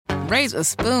raise a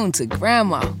spoon to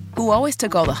Grandma, who always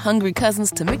took all the hungry cousins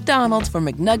to McDonald's for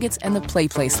McNuggets and the Play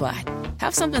Slide.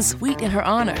 Have something sweet in her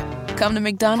honor. Come to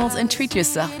McDonald's and treat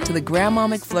yourself to the Grandma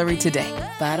McFlurry today.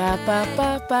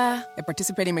 Ba-da-ba-ba-ba. At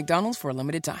participating McDonald's for a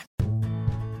limited time.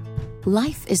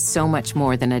 Life is so much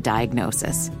more than a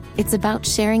diagnosis. It's about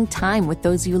sharing time with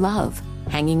those you love,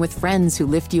 hanging with friends who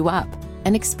lift you up,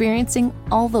 and experiencing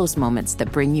all those moments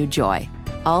that bring you joy.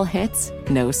 All hits,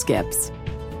 no skips.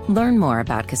 Learn more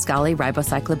about Kisqali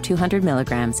Ribociclib 200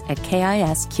 milligrams at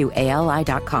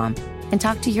KISQALI.com and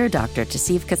talk to your doctor to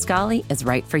see if Kisqali is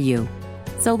right for you.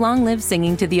 So long live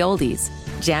singing to the oldies,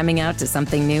 jamming out to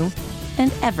something new,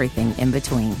 and everything in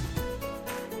between.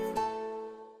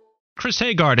 Chris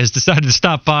Hegardt has decided to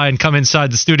stop by and come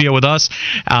inside the studio with us.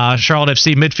 Charlotte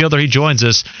FC midfielder, he joins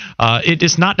us. It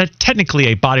is not technically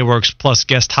a Bodyworks Plus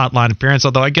guest hotline appearance,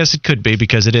 although I guess it could be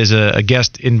because it is a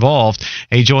guest involved.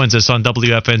 And he joins us on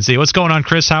WFNZ. What's going on,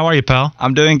 Chris? How are you, pal?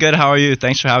 I'm doing good. How are you?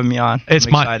 Thanks for having me on. I'm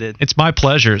excited. It's my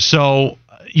pleasure. So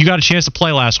you got a chance to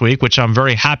play last week, which I'm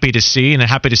very happy to see, and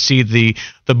happy to see the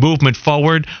movement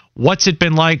forward. What's it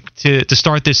been like to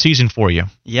start this season for you?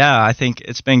 Yeah, I think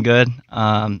it's been good.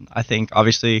 I think,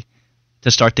 obviously,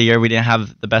 to start the year, we didn't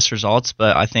have the best results,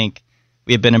 but I think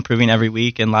we have been improving every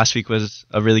week, and last week was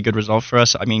a really good result for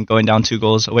us. I mean, going down 2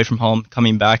 goals away from home,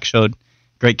 coming back, showed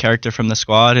great character from the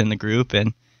squad and the group,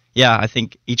 and yeah, I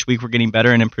think each week we're getting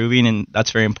better and improving, and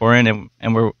that's very important,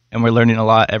 and we're learning a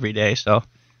lot every day. So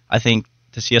I think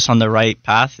to see us on the right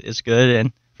path is good,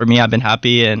 and for me, I've been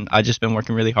happy, and I've just been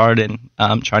working really hard and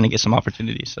trying to get some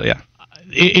opportunities. So yeah,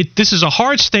 this is a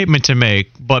hard statement to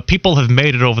make, but people have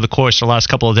made it over the course of the last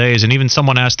couple of days, and even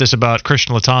someone asked this about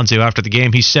Christian Lattanzio after the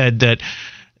game. He said that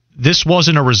this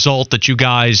wasn't a result that you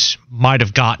guys might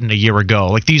have gotten a year ago,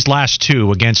 like these last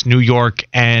 2 against New York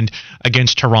and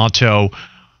against Toronto,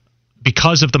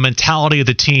 because of the mentality of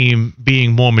the team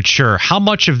being more mature. How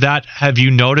much of that have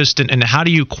you noticed, and how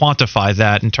do you quantify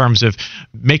that in terms of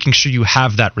making sure you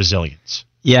have that resilience?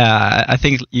 Yeah, I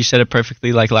think you said it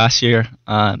perfectly. Like last year,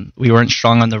 we weren't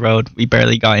strong on the road. We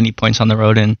barely got any points on the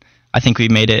road, and I think we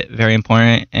made it very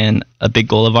important and a big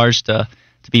goal of ours to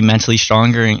be mentally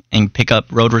stronger and pick up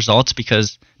road results,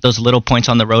 because those little points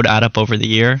on the road add up over the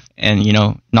year, and, you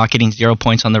know, not getting 0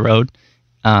 points on the road.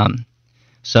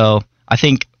 So I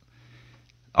think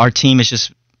our team is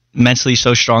just mentally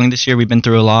so strong this year. We've been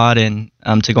through a lot, and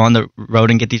to go on the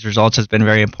road and get these results has been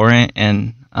very important,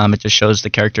 and it just shows the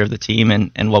character of the team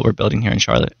and what we're building here in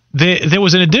Charlotte. There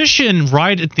was an addition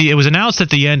it was announced at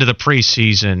the end of the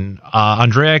preseason.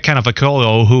 Andrea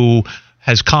Canavacolo, who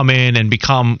has come in and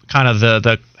become kind of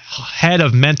the head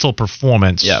of mental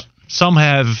performance. Yep. Some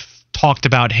have talked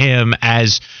about him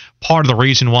as part of the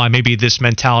reason why maybe this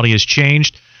mentality has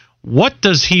changed. What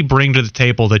does he bring to the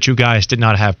table that you guys did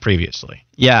not have previously?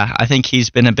 Yeah, I think he's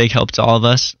been a big help to all of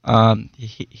us.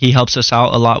 He helps us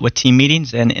out a lot with team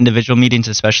meetings and individual meetings,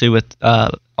 especially with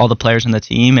all the players on the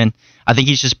team. And I think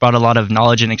he's just brought a lot of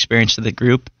knowledge and experience to the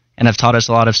group, and have taught us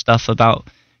a lot of stuff about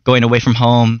going away from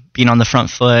home, being on the front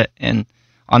foot. And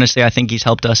honestly, I think he's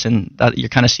helped us, and that you're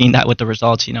kind of seeing that with the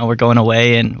results. You know, we're going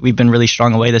away, and we've been really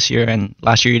strong away this year. And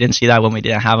last year you didn't see that when we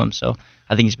didn't have him. So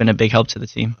I think he's been a big help to the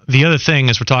team. The other thing,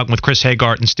 as we're talking with Chris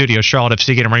Hegardt in studio, Charlotte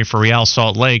FC getting ready for Real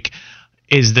Salt Lake,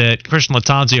 is that Christian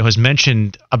Lattanzio has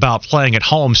mentioned about playing at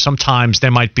home. Sometimes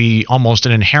there might be almost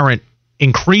an inherent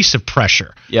increase of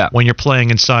pressure when you're playing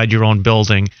inside your own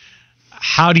building.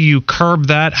 How do you curb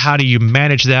that? How do you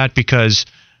manage that? Because,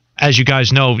 as you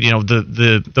guys know,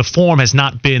 the form has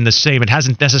not been the same. It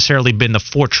hasn't necessarily been the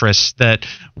fortress that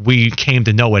we came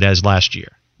to know it as last year.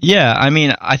 Yeah, I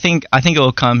mean, I think it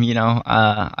will come.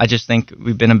 I just think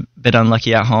we've been a bit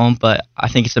unlucky at home, but I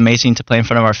think it's amazing to play in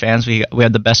front of our fans. We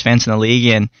have the best fans in the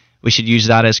league, and we should use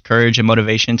that as courage and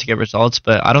motivation to get results.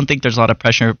 But I don't think there's a lot of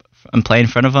pressure in playing in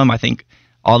front of them. I think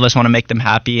all of us want to make them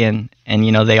happy, and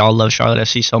they all love Charlotte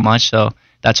FC so much, so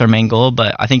that's our main goal.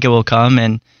 But I think it will come,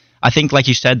 and I think, like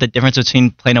you said, the difference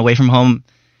between playing away from home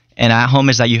and at home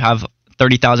is that you have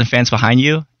 30,000 fans behind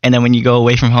you, and then when you go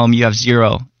away from home, you have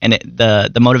 0. And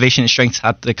the motivation and strengths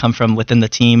have to come from within the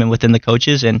team and within the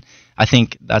coaches, and I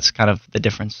think that's kind of the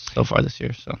difference so far this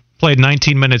year. So played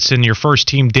 19 minutes in your first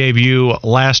team debut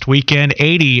last weekend,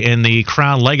 80 in the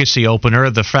Crown Legacy opener.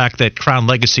 The fact that Crown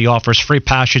Legacy offers free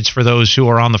passage for those who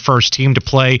are on the first team to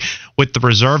play with the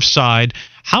reserve side.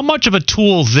 How much of a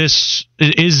tool this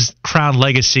is Crown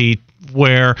Legacy,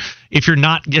 where if you're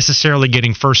not necessarily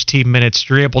getting first team minutes,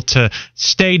 you're able to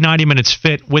stay 90 minutes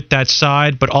fit with that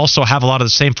side, but also have a lot of the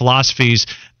same philosophies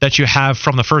that you have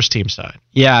from the first team side?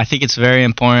 Yeah, I think it's very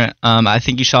important. I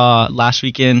think you saw last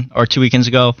weekend or 2 weekends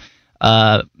ago,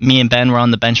 me and Ben were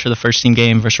on the bench for the first team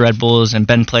game versus Red Bulls, and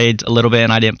Ben played a little bit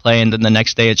and I didn't play, and then the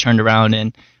next day it turned around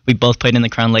and we both played in the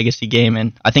Crown Legacy game.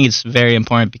 And I think it's very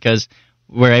important because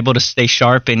we're able to stay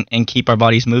sharp and keep our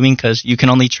bodies moving, because you can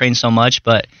only train so much,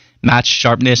 but match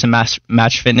sharpness and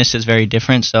match fitness is very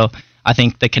different. So I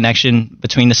think the connection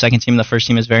between the second team and the first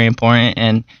team is very important,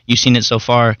 and you've seen it so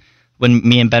far. When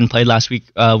me and Ben played last week,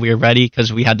 we were ready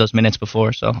because we had those minutes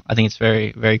before. So I think it's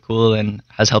very, very cool and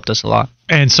has helped us a lot.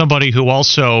 And somebody who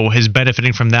also is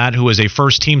benefiting from that, who is a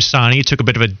first-team signee, took a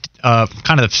bit of a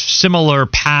kind of similar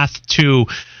path to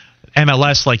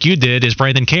MLS like you did, is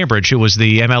Brandon Cambridge, who was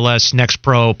the MLS Next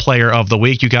Pro Player of the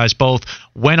Week. You guys both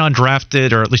went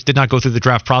undrafted, or at least did not go through the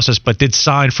draft process, but did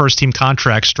sign first-team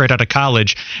contracts straight out of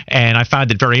college. And I found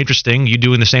it very interesting. You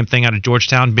doing the same thing out of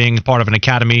Georgetown, being part of an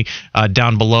academy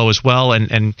down below as well,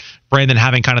 and Brandon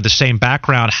having kind of the same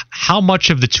background. How much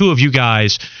of the two of you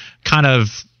guys kind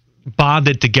of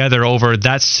bonded together over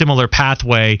that similar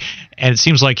pathway, and it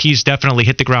seems like he's definitely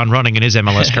hit the ground running in his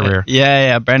MLS career?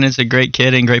 Yeah. Brandon's a great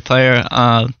kid and great player.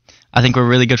 I think we're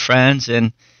really good friends,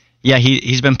 and yeah,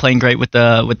 he's been playing great with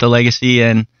the Legacy,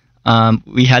 and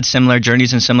we had similar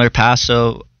journeys and similar paths.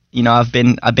 So I've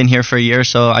been here for a year,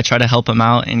 so I try to help him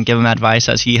out and give him advice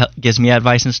as he gives me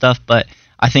advice and stuff. But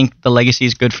I think the Legacy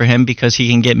is good for him because he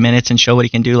can get minutes and show what he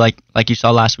can do, like you saw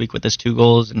last week with his 2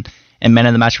 goals and man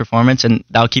of the match performance, and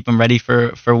that'll keep him ready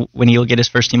for when he'll get his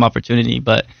first team opportunity.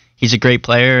 But he's a great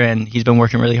player and he's been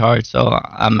working really hard, so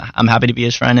I'm happy to be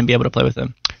his friend and be able to play with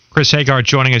him. Chris Hegardt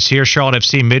joining us here, Charlotte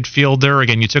FC midfielder.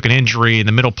 Again, you took an injury in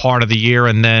the middle part of the year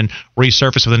and then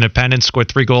resurfaced with Independence, scored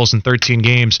 3 goals in 13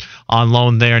 games on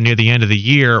loan there near the end of the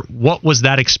year. What was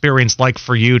that experience like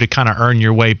for you to kind of earn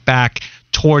your way back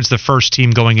towards the first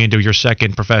team going into your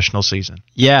second professional season?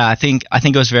 Yeah, I think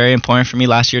it was very important for me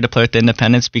last year to play with the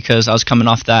Independence because I was coming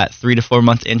off that 3 to 4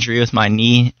 month injury with my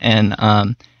knee, and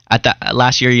at that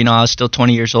last year, I was still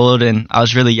 20 years old and I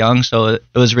was really young, so it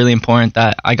was really important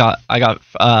that I got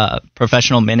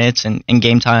professional minutes and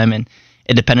game time, and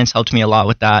Independence helped me a lot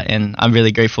with that, and I'm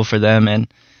really grateful for them.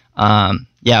 And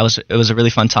it was a really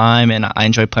fun time, and I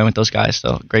enjoyed playing with those guys,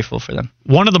 so grateful for them.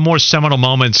 One of the more seminal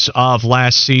moments of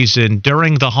last season,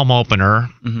 during the home opener,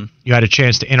 you had a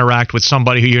chance to interact with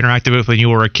somebody who you interacted with when you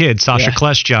were a kid, Sasha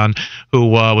Klestjan, who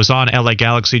was on LA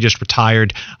Galaxy, just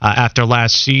retired after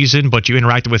last season, but you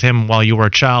interacted with him while you were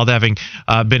a child, having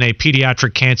been a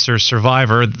pediatric cancer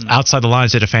survivor. Outside the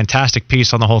Lines did a fantastic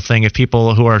piece on the whole thing. If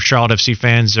people who are Charlotte FC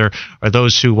fans or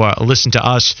those who listen to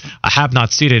us have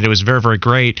not seen it, it was very, very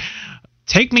great.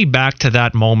 Take me back to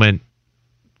that moment,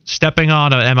 stepping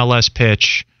on an MLS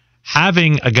pitch,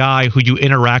 having a guy who you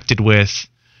interacted with.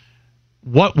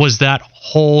 What was that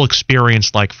whole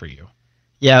experience like for you?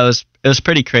 Yeah, it was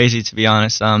pretty crazy, to be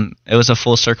honest. It was a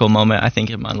full circle moment, I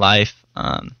think, in my life.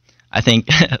 I think,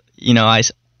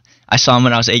 I saw him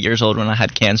when I was 8 years old when I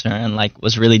had cancer and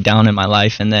was really down in my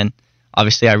life, and then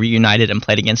obviously I reunited and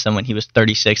played against him when he was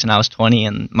 36 and I was 20,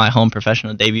 and my home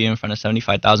professional debut in front of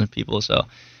 75,000 people. So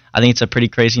I think it's a pretty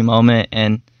crazy moment,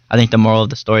 and I think the moral of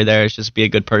the story there is just be a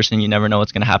good person. You never know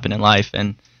what's going to happen in life,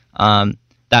 and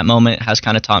that moment has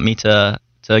kind of taught me to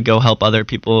go help other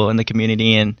people in the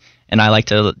community, and I like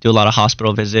to do a lot of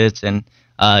hospital visits and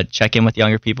check in with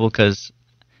younger people because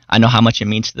I know how much it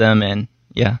means to them, and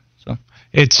so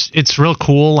it's real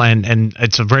cool, and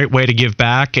it's a great way to give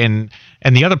back. And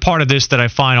the other part of this that I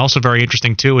find also very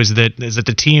interesting too is that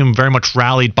the team very much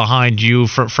rallied behind you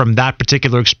from that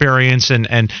particular experience,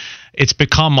 and it's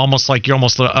become almost like you're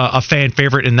almost a fan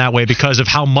favorite in that way because of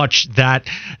how much that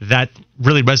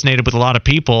really resonated with a lot of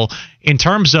people. In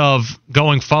terms of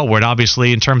going forward,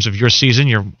 obviously, in terms of your season,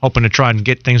 you're hoping to try and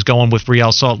get things going with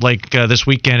Real Salt Lake this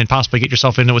weekend and possibly get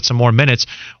yourself into it some more minutes.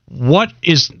 What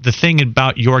is the thing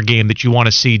about your game that you want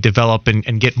to see develop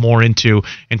and get more into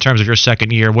in terms of your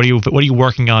second year? What are you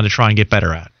working on to try and get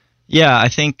better at? Yeah, I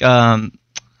think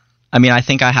I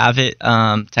think I have it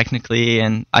technically,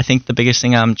 and I think the biggest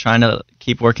thing I'm trying to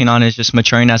keep working on is just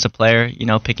maturing as a player,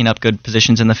 picking up good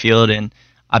positions in the field, and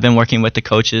I've been working with the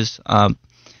coaches,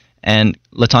 and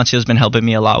Latanzio's been helping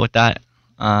me a lot with that.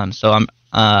 So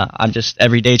I'm just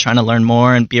every day trying to learn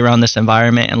more and be around this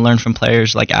environment and learn from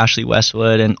players like Ashley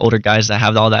Westwood and older guys that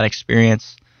have all that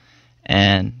experience.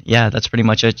 And yeah, that's pretty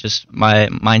much it. Just my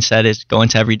mindset is go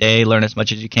into every day, learn as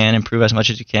much as you can, improve as much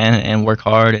as you can, and work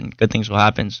hard, and good things will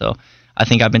happen. So I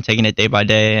think I've been taking it day by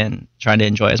day and trying to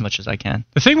enjoy as much as I can.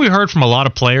 The thing we heard from a lot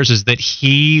of players is that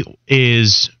he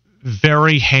is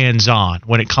very hands-on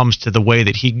when it comes to the way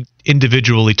that he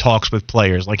individually talks with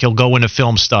players. Like, he'll go into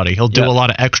film study. He'll do a lot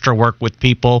of extra work with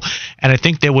people. And I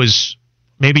think there was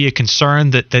maybe a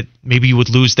concern that maybe you would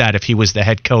lose that if he was the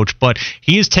head coach, but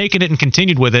he has taken it and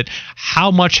continued with it.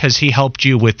 How much has he helped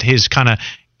you with his kind of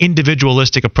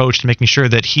individualistic approach to making sure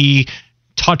that he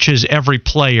touches every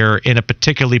player in a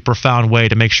particularly profound way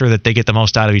to make sure that they get the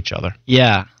most out of each other?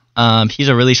 Yeah. He's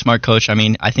a really smart coach. I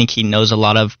mean, I think he knows a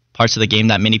lot of parts of the game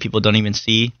that many people don't even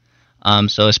see.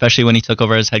 So especially when he took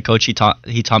over as head coach, he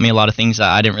taught me a lot of things that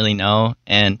I didn't really know.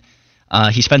 And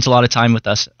he spends a lot of time with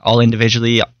us all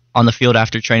individually on the field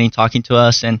after training, talking to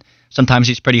us. And sometimes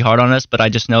he's pretty hard on us, but I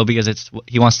just know because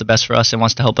he wants the best for us and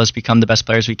wants to help us become the best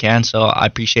players we can. So I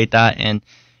appreciate that. And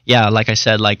yeah, like I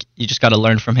said, like you just got to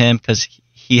learn from him because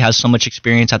he has so much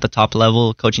experience at the top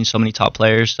level, coaching so many top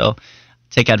players. So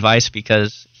take advice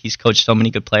because he's coached so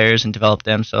many good players and developed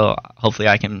them. So hopefully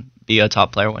I can be a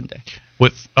top player one day.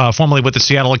 Formerly with the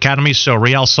Seattle Academy, so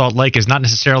Real Salt Lake is not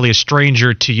necessarily a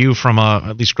stranger to you from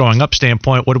at least growing up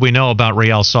standpoint. What do we know about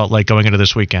Real Salt Lake going into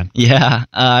this weekend? Yeah,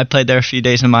 I played there a few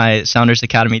days in my Sounders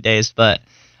Academy days, but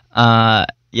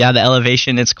yeah, the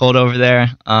elevation, it's cold over there.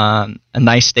 A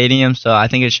nice stadium, so I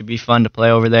think it should be fun to play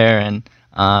over there,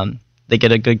 and they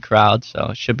get a good crowd, so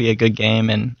it should be a good game,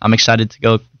 and I'm excited to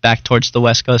go back towards the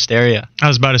West Coast area. I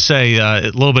was about to say a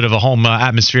little bit of a home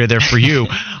atmosphere there for you.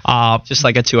 Just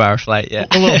like a 2-hour flight, yeah.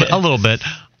 A little bit.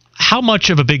 How much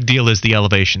of a big deal is the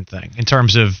elevation thing in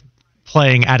terms of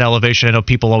playing at elevation? I know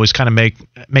people always kind of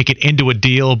make it into a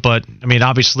deal, but I mean,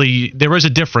 obviously there is a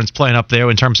difference playing up there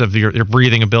in terms of your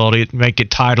breathing ability. It might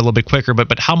get tired a little bit quicker,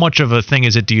 but how much of a thing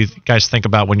is it do you guys think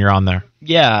about when you're on there?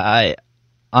 Yeah,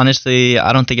 honestly,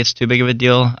 I don't think it's too big of a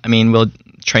deal. I mean, we'll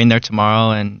train there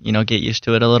tomorrow and, get used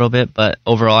to it a little bit. But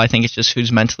overall, I think it's just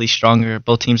who's mentally stronger.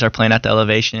 Both teams are playing at the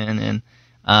elevation, and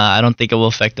I don't think it will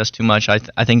affect us too much. I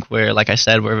think like I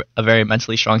said, we're a very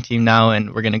mentally strong team now,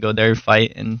 and we're going to go there,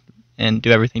 fight, and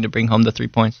do everything to bring home the 3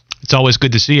 points. It's always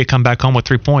good to see you come back home with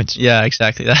 3 points. Yeah,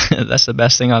 exactly. That's the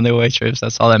best thing on the away trips.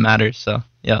 That's all that matters. So,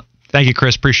 yeah. Thank you,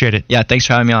 Chris. Appreciate it. Yeah, thanks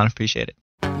for having me on. Appreciate it.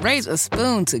 Raise a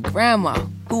spoon to Grandma,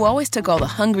 who always took all the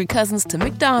hungry cousins to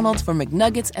McDonald's for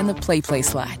McNuggets and the Play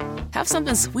Slide. Have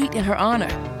something sweet in her honor.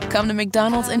 Come to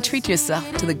McDonald's and treat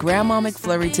yourself to the Grandma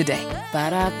McFlurry today.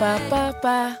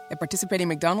 Ba-da-ba-ba-ba. At participating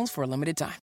McDonald's for a limited time.